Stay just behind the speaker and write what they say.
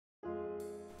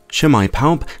Shomai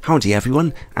Palp, howdy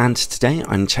everyone, and today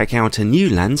I'm checking out a new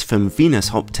lens from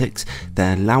Venus Optics,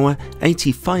 their Laowa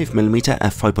 85mm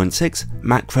f5.6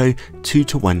 macro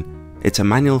 2:1. It's a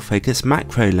manual focus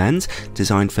macro lens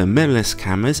designed for mirrorless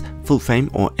cameras, full frame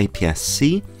or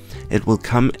aps-c. It will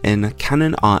come in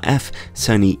Canon RF,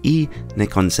 Sony E,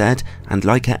 Nikon Z and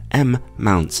Leica M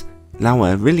mounts.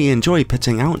 Laowa really enjoy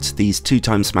putting out these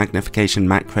 2x magnification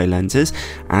macro lenses,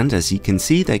 and as you can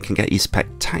see they can get you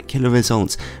spectacular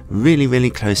results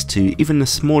really close to even the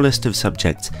smallest of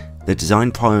subjects. The design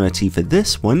priority for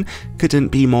this one couldn't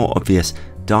be more obvious: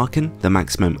 darken the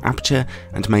maximum aperture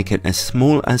and make it as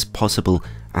small as possible,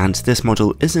 and this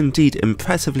model is indeed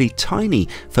impressively tiny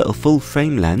for a full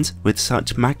frame lens with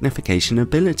such magnification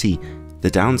ability. The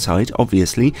downside,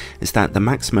 obviously, is that the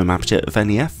maximum aperture of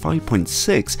only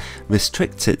f5.6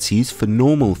 restricts its use for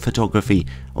normal photography.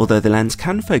 Although the lens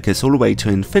can focus all the way to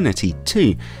infinity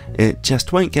too, it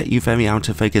just won't get you very out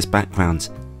of focus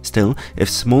backgrounds. Still, if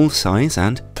small size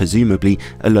and, presumably,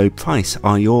 a low price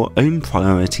are your own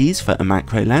priorities for a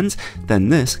macro lens, then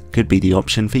this could be the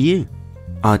option for you.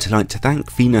 I'd like to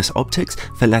thank Venus Optics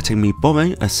for letting me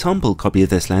borrow a sample copy of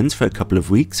this lens for a couple of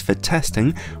weeks for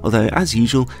testing, although as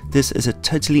usual this is a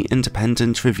totally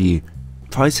independent review.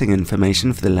 Pricing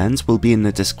information for the lens will be in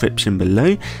the description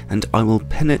below, and I will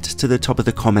pin it to the top of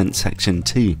the comment section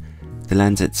too. The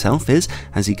lens itself is,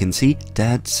 as you can see,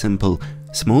 dead simple.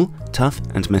 Small, tough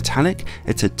and metallic,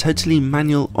 it's a totally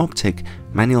manual optic,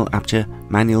 manual aperture,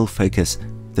 manual focus.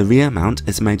 The rear mount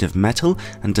is made of metal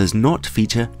and does not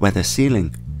feature weather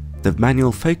sealing. The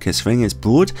manual focus ring is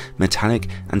broad, metallic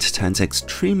and turns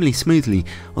extremely smoothly,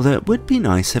 although it would be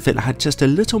nice if it had just a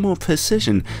little more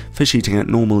precision for shooting at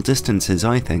normal distances,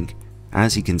 I think.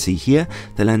 As you can see here,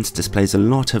 the lens displays a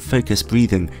lot of focus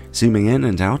breathing, zooming in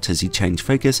and out as you change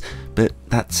focus, but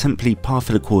that's simply par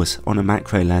for the course on a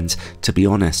macro lens, to be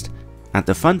honest. At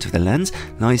the front of the lens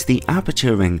lies the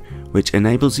aperture ring, which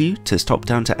enables you to stop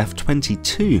down to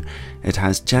f22. It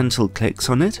has gentle clicks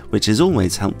on it, which is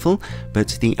always helpful,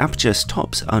 but the aperture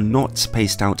stops are not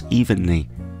spaced out evenly.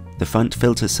 The front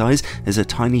filter size is a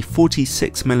tiny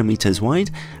 46mm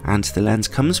wide, and the lens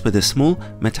comes with a small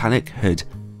metallic hood.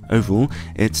 Overall,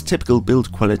 it's typical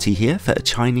build quality here for a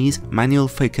Chinese manual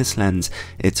focus lens.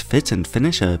 Its fit and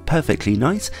finish are perfectly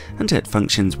nice, and it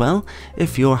functions well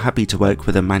if you're happy to work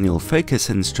with a manual focus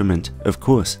instrument, of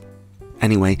course.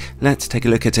 Anyway, let's take a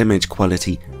look at image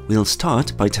quality. We'll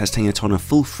start by testing it on a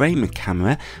full frame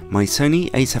camera, my Sony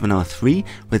a7R III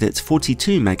with its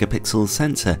 42MP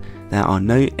sensor. There are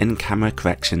no in-camera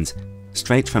corrections.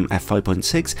 Straight from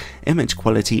f5.6, image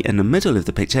quality in the middle of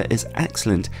the picture is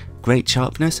excellent, great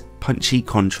sharpness, punchy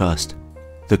contrast.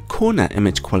 The corner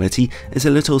image quality is a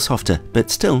little softer, but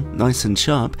still nice and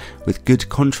sharp with good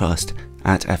contrast.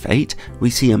 At f8, we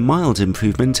see a mild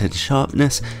improvement in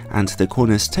sharpness, and the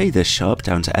corners stay this sharp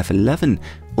down to f11,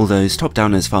 although stop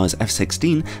down as far as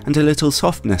f16 and a little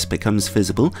softness becomes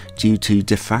visible due to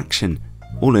diffraction.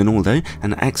 All in all though,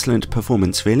 an excellent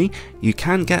performance really. You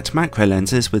can get macro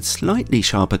lenses with slightly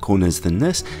sharper corners than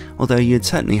this, although you'd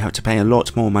certainly have to pay a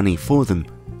lot more money for them.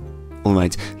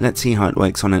 Alright, let's see how it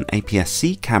works on an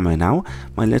aps-c camera now,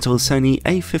 my little Sony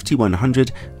a5100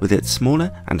 with its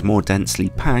smaller and more densely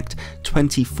packed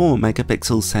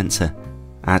 24MP sensor.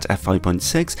 At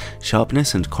f5.6,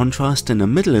 sharpness and contrast in the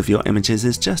middle of your images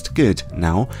is just good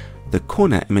now. The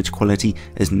corner image quality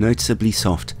is noticeably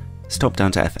soft. Stop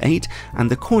down to f8 and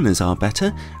the corners are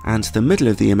better, and the middle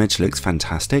of the image looks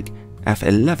fantastic.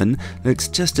 f11 looks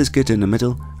just as good in the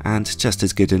middle and just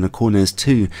as good in the corners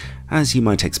too. As you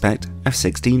might expect,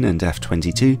 f16 and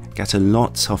f22 get a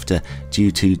lot softer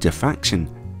due to diffraction.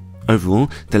 Overall,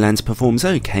 the lens performs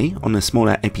okay on a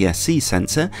smaller aps-c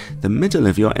sensor. The middle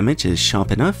of your image is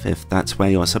sharp enough if that's where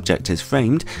your subject is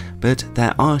framed, but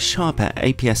there are sharper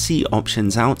aps-c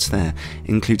options out there,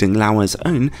 including Laowa's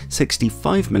own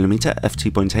 65mm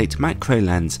f2.8 macro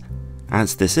lens.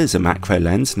 As this is a macro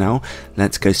lens now,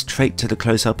 let's go straight to the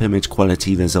close-up image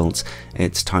quality results.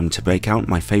 It's time to break out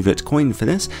my favourite coin for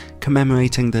this,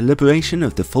 commemorating the liberation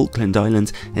of the Falkland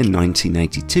Islands in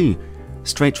 1982.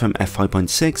 Straight from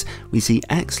f5.6, we see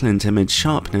excellent image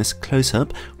sharpness close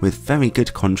up with very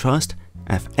good contrast.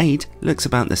 f8 looks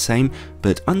about the same,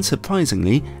 but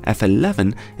unsurprisingly,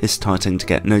 f11 is starting to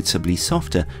get noticeably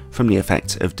softer from the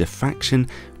effects of diffraction,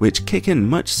 which kick in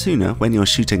much sooner when you're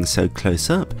shooting so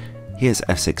close up. Here's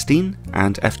f16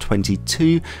 and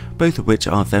f22, both of which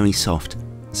are very soft.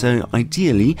 So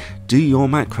ideally, do your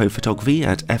macro photography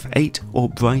at f8 or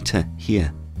brighter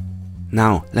here.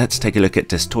 Now let's take a look at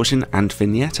distortion and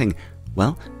vignetting.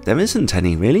 Well, there isn't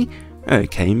any really.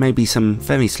 Okay, maybe some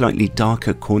very slightly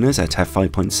darker corners at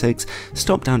f5.6,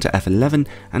 stop down to f11,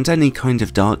 and any kind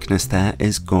of darkness there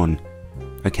is gone.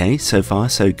 Okay, so far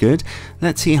so good.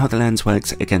 Let's see how the lens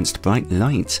works against bright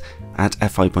light. At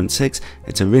f5.6,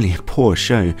 it's a really poor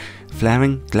show.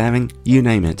 Flaring, glaring, you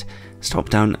name it. Stop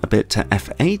down a bit to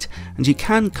f8, and you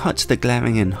can cut the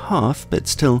glaring in half, but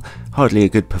still hardly a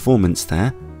good performance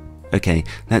there. Okay,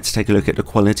 let's take a look at the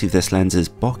quality of this lens's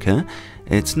bokeh.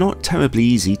 It's not terribly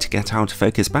easy to get out of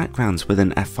focus backgrounds with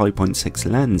an f5.6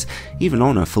 lens, even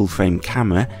on a full frame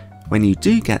camera. When you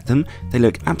do get them, they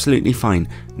look absolutely fine,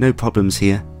 no problems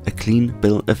here, a clean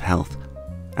bill of health.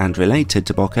 And related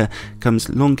to bokeh comes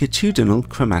longitudinal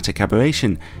chromatic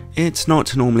aberration. It's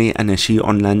not normally an issue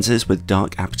on lenses with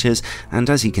dark apertures, and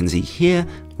as you can see here,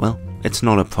 well, it's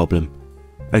not a problem.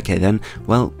 Okay then,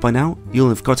 well, by now you'll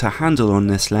have got a handle on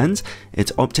this lens.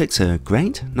 Its optics are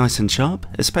great, nice and sharp,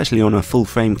 especially on a full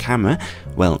frame camera,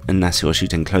 well, unless you're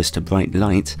shooting close to bright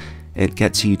light. It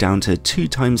gets you down to 2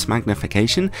 times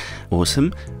magnification,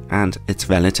 awesome, and it's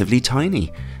relatively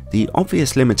tiny. The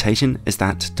obvious limitation is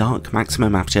that dark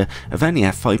maximum aperture of only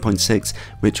f5.6,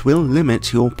 which will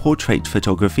limit your portrait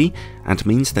photography and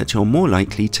means that you're more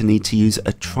likely to need to use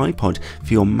a tripod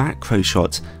for your macro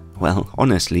shots. Well,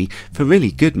 honestly, for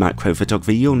really good macro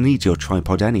photography you'll need your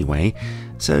tripod anyway,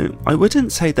 so I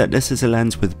wouldn't say that this is a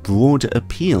lens with broad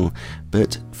appeal,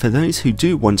 but for those who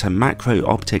do want a macro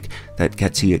optic that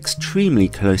gets you extremely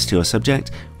close to your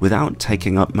subject without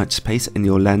taking up much space in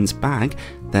your lens bag,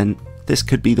 then this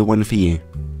could be the one for you.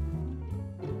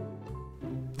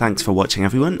 Thanks for watching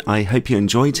everyone, I hope you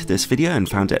enjoyed this video and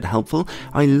found it helpful.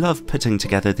 I love putting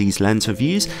together these lens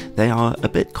reviews. They are a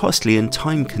bit costly and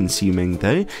time consuming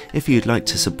though. If you'd like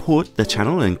to support the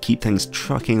channel and keep things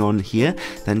trucking on here,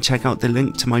 then check out the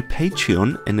link to my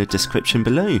Patreon in the description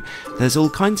below. There's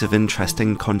all kinds of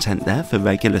interesting content there for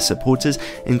regular supporters,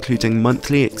 including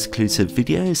monthly exclusive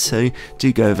videos, so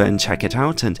do go over and check it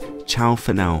out, and ciao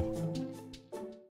for now.